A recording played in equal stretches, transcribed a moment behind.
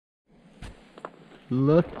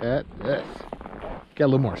Look at this. Got a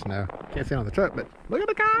little more snow. Can't see it on the truck, but look at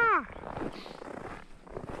the car.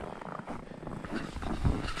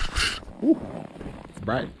 Ooh, it's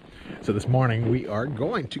bright. So this morning we are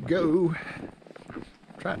going to go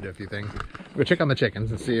try to do a few things. We'll check on the chickens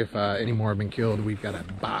and see if any more have been killed. We've got a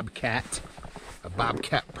bobcat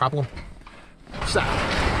problem. So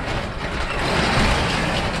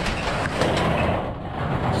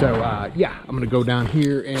yeah, I'm gonna go down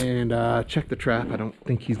here and check the trap. I don't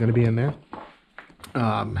think he's gonna be in there.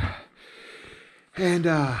 I've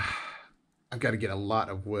got to get a lot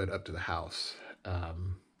of wood up to the house.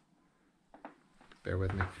 Bear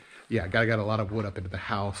with me. Yeah, I gotta get a lot of wood up into the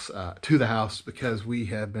house, because we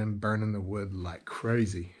have been burning the wood like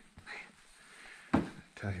crazy. Man,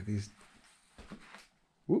 I tell you, these.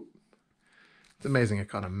 Whoop! It's amazing. I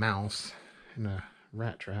caught a mouse in a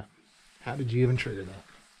rat trap. How did you even trigger that?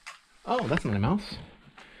 Oh, that's not a mouse.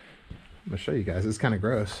 I'm gonna show you guys. It's kind of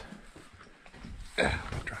gross. I'll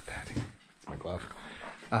drop that. It's my glove.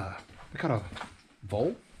 I caught a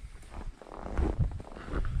vole.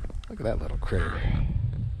 Look at that little critter.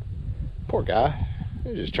 Poor guy.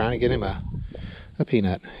 They're just trying to get him a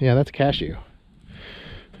peanut. Yeah, that's cashew.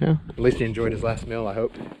 Yeah, at least he enjoyed his last meal, I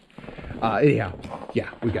hope. Anyhow, yeah,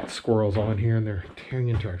 we got squirrels all in here and they're tearing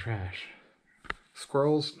into our trash.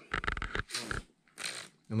 Squirrels,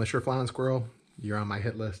 unless you're a flying squirrel, you're on my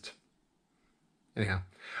hit list. Anyhow,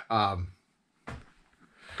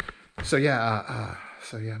 so yeah,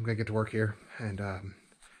 I'm gonna get to work here and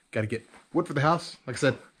got to get wood for the house. Like I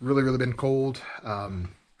said, really been cold.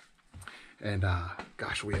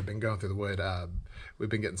 Gosh, we have been going through the wood. We've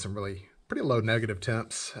been getting some pretty low negative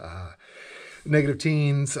temps. Negative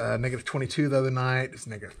teens, negative 22 the other night. It's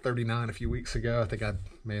negative 39 a few weeks ago. I think I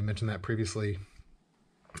may have mentioned that previously.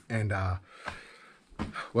 And,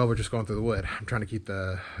 well, we're just going through the wood. I'm trying to keep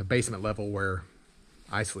the basement level where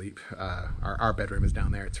I sleep. Our bedroom is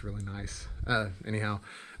down there. It's really nice. Anyhow,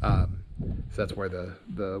 so that's where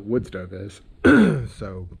the wood stove is.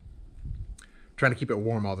 So trying to keep it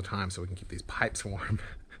warm all the time so we can keep these pipes warm.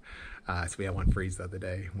 So we had one freeze the other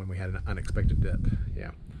day when we had an unexpected dip.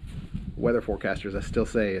 Yeah. Weather forecasters, I still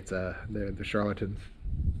say it's they're charlatans.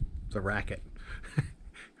 It's a racket.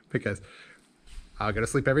 Because I'll go to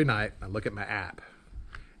sleep every night. I look at my app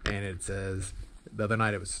and it says, the other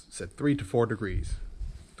night said 3 to 4 degrees.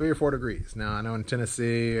 3 or 4 degrees. Now I know in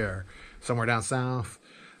Tennessee or somewhere down south,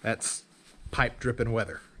 that's pipe dripping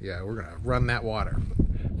weather. Yeah, we're gonna run that water.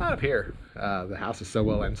 Not up here. The house is so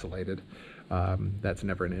well insulated. That's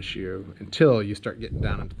never an issue until you start getting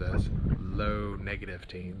down into the low negative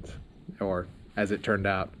teens, or as it turned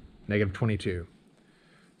out, negative 22.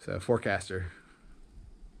 So forecaster,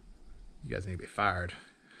 you guys need to be fired.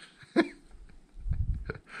 All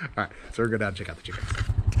right, so we're going to go down and check out the chickens.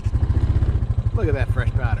 Look at that fresh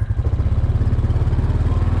powder.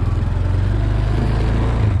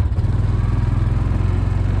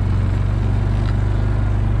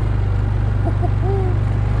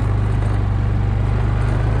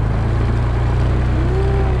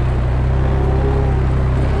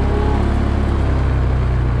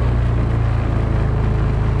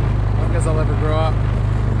 I'll ever grow up.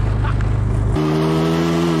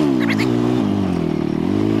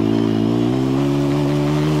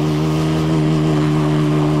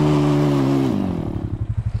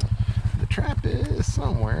 The trap is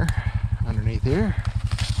somewhere underneath here.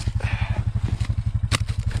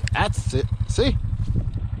 That's it. See?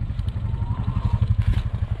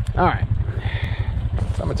 All right.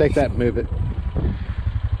 So I'm gonna take that and move it.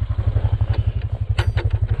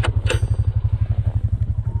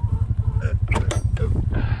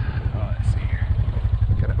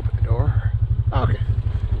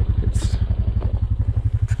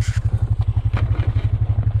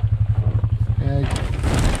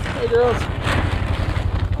 Girls.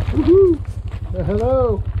 Woohoo!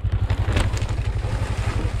 Hello.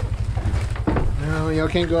 No, y'all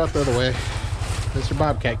can't go out the other way. Mr.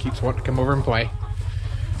 Bobcat keeps wanting to come over and play.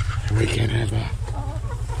 We can't have that.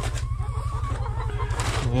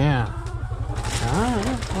 Yeah.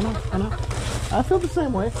 I know. I feel the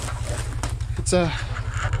same way. It's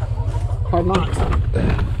hard knocks.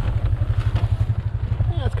 Yeah,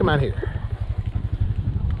 let's come out here.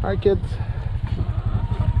 All right, kids.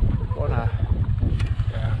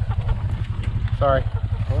 Yeah. Sorry.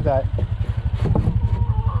 Hold that.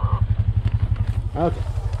 Okay.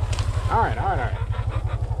 All right.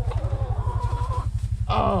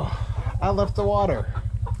 Oh, I left the water.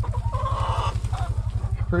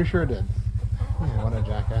 Pretty sure I did. Yeah, what a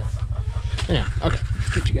jackass. Yeah, okay. Let's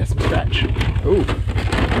get you guys some scratch. Ooh.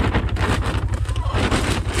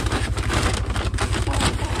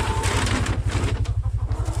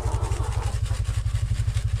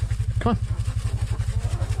 Come on.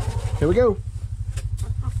 Here we go.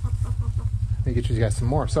 Let me get you guys some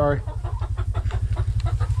more. Sorry.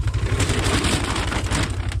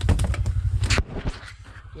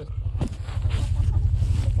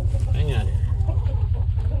 Hang on here.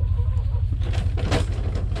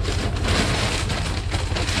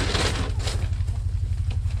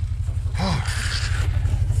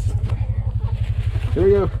 Here we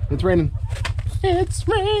go. It's raining. It's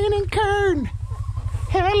raining corn.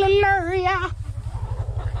 Hallelujah.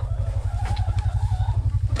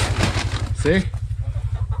 See?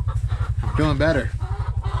 I'm feeling better.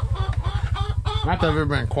 Not that I've ever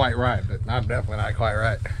been quite right, but I'm definitely not quite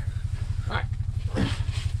right. Alright.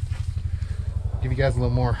 Give you guys a little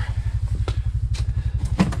more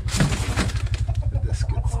of this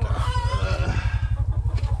good stuff.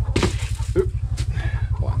 Oop.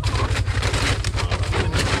 One.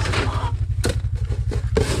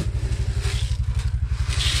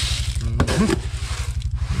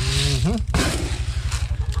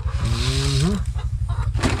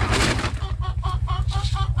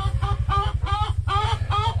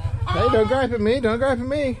 Hey, don't gripe at me. Don't gripe at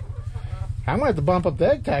me. I'm going to have to bump up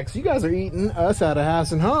the egg tax. You guys are eating us out of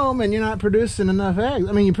house and home, and you're not producing enough eggs.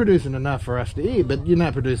 I mean, you're producing enough for us to eat, but you're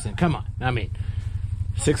not producing. Come on. I mean,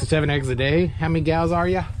 6 or 7 eggs a day. How many gals are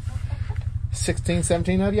you? 16,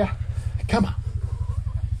 17 of you? Come on.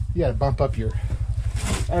 You got to bump up your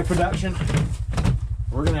egg production.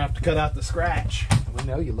 We're going to have to cut out the scratch. We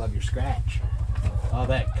know you love your scratch. All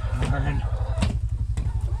that corn.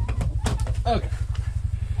 Okay.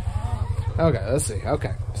 Okay, let's see.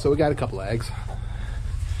 Okay, so we got a couple eggs.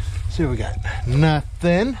 See what we got.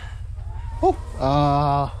 Nothing.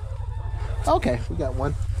 Oh, okay, we got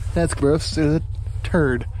one. That's gross. There's a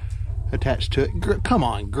turd attached to it. Come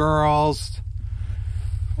on, girls.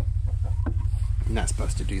 You're not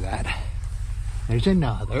supposed to do that. There's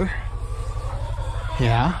another.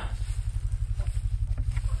 Yeah.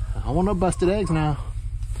 I don't want no busted eggs now.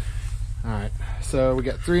 All right, so we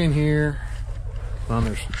got 3 in here. Well,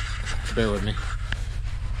 bear with me.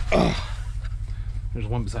 Ugh. There's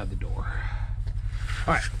one beside the door.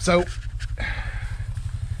 All right, so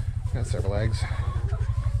got several eggs.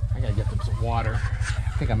 I gotta get them some water.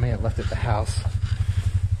 I think I may have left it at the house.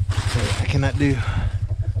 So I cannot do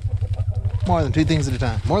more than 2 things at a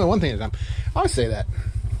time. More than 1 thing at a time. I always say that.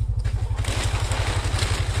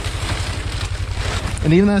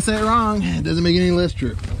 And even though I say it wrong, it doesn't make it any less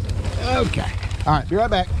true. Okay. All right, be right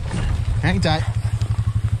back. Hang tight.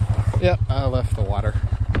 Yep, I left the water.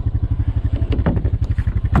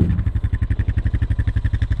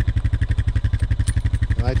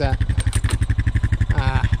 You like that?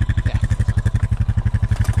 Yeah.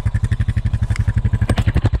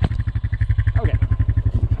 Okay.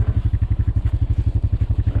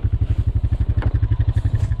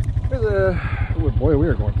 Here's a... Oh boy, we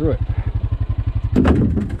are going through it.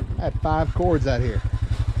 I had 5 cords out here.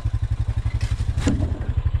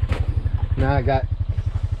 Now I got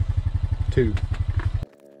 2.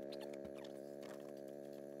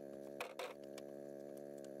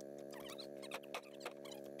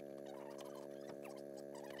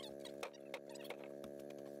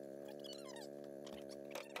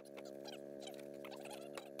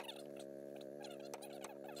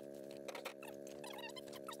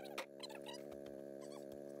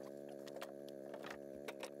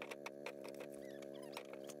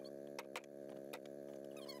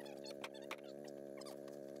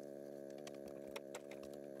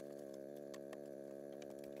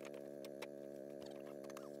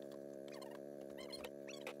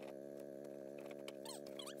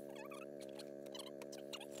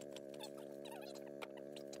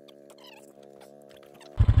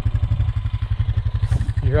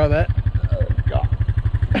 You hear all that? Oh, God.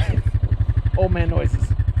 Old man noises.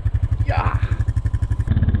 Yeah.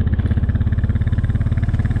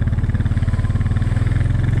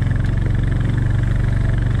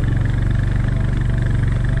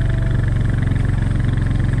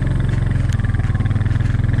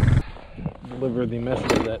 Deliver the message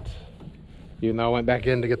that even though I went back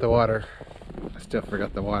in to get the water, I still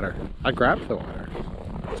forgot the water. I grabbed the water.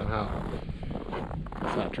 Somehow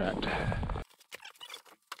sidetracked.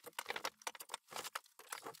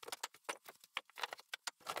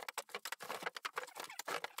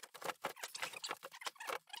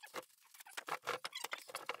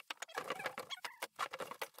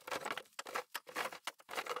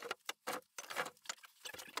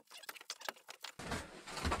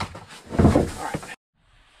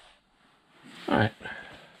 Alright,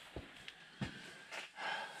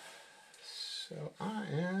 so I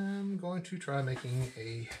am going to try making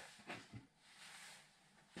a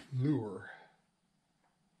lure.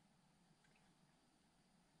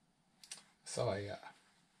 saw a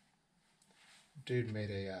dude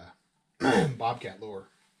made a bobcat lure.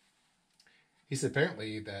 He said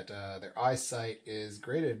apparently that their eyesight is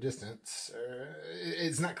great at a distance.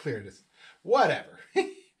 It's not clear at distance. Whatever.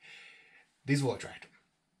 These will attract them.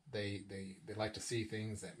 They like to see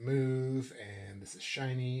things that move, and this is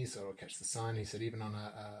shiny, so it'll catch the sun. He said even on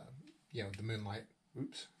the moonlight.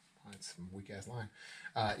 Oops, that's some weak ass line.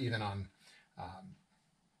 Even on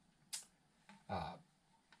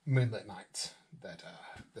moonlit nights, that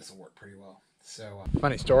this will work pretty well. So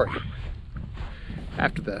funny story.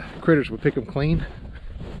 After the critters would pick them clean,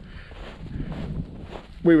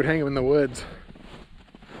 we would hang them in the woods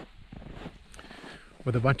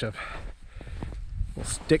with a bunch of little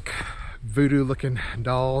stick voodoo looking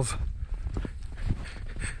dolls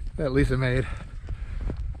that Lisa made.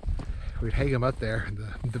 We'd hang them up there,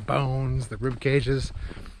 the bones, the rib cages,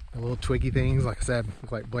 the little twiggy things, like I said,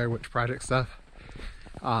 look like Blair Witch Project stuff,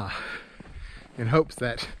 in hopes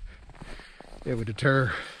that it would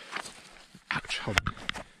deter. Ouch, hold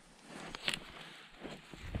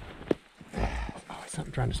on. Oh,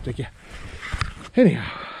 something trying to stick you. Anyhow,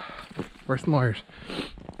 we're some lawyers.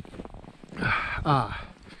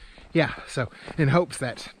 Yeah, so in hopes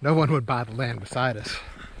that no one would buy the land beside us.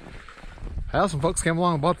 Well, some folks came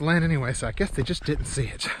along and bought the land anyway, so I guess they just didn't see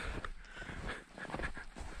it.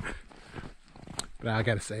 But I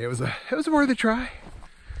gotta say, it was a worthy try.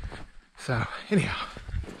 So anyhow.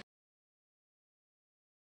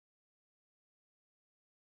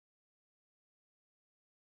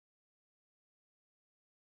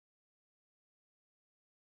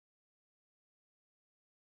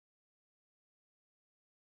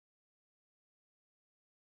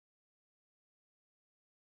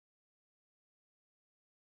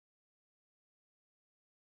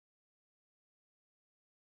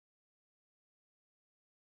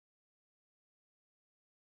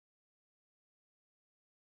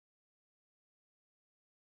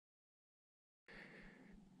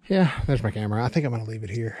 Yeah, there's my camera. I think I'm gonna leave it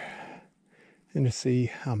here and just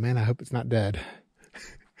see. Oh man, I hope it's not dead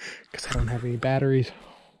because I don't have any batteries.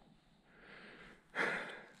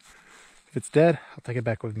 If it's dead, I'll take it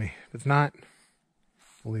back with me. If it's not,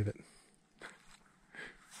 we'll leave it.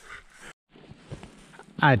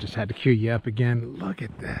 I just had to cue you up again. Look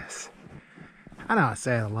at this. I know I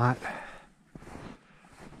say it a lot,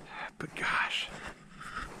 but gosh.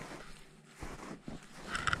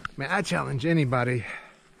 Man, I challenge anybody,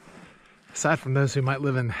 aside from those who might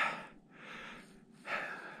live in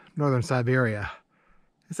northern Siberia,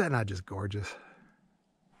 is that not just gorgeous?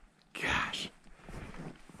 Gosh.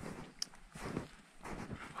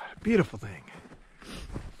 What a beautiful thing.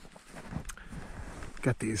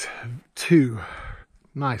 Got these two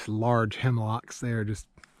nice large hemlocks there, just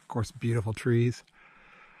of course beautiful trees.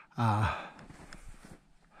 And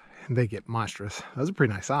they get monstrous. Those are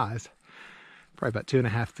pretty nice size. Probably about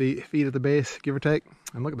 2.5 feet at the base, give or take.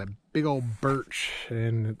 And look at that big old birch,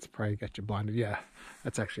 and it's probably got you blinded. Yeah,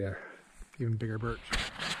 that's actually a even bigger birch.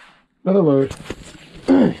 Another load.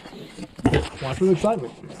 Watch with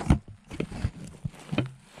excitement.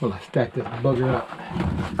 Well, I stack this bugger up.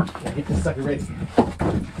 Yeah, get this sucker ready.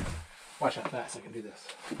 Watch how fast I can do this.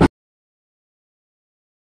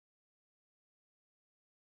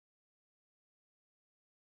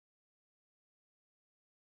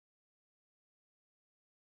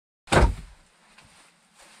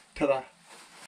 Ta-da.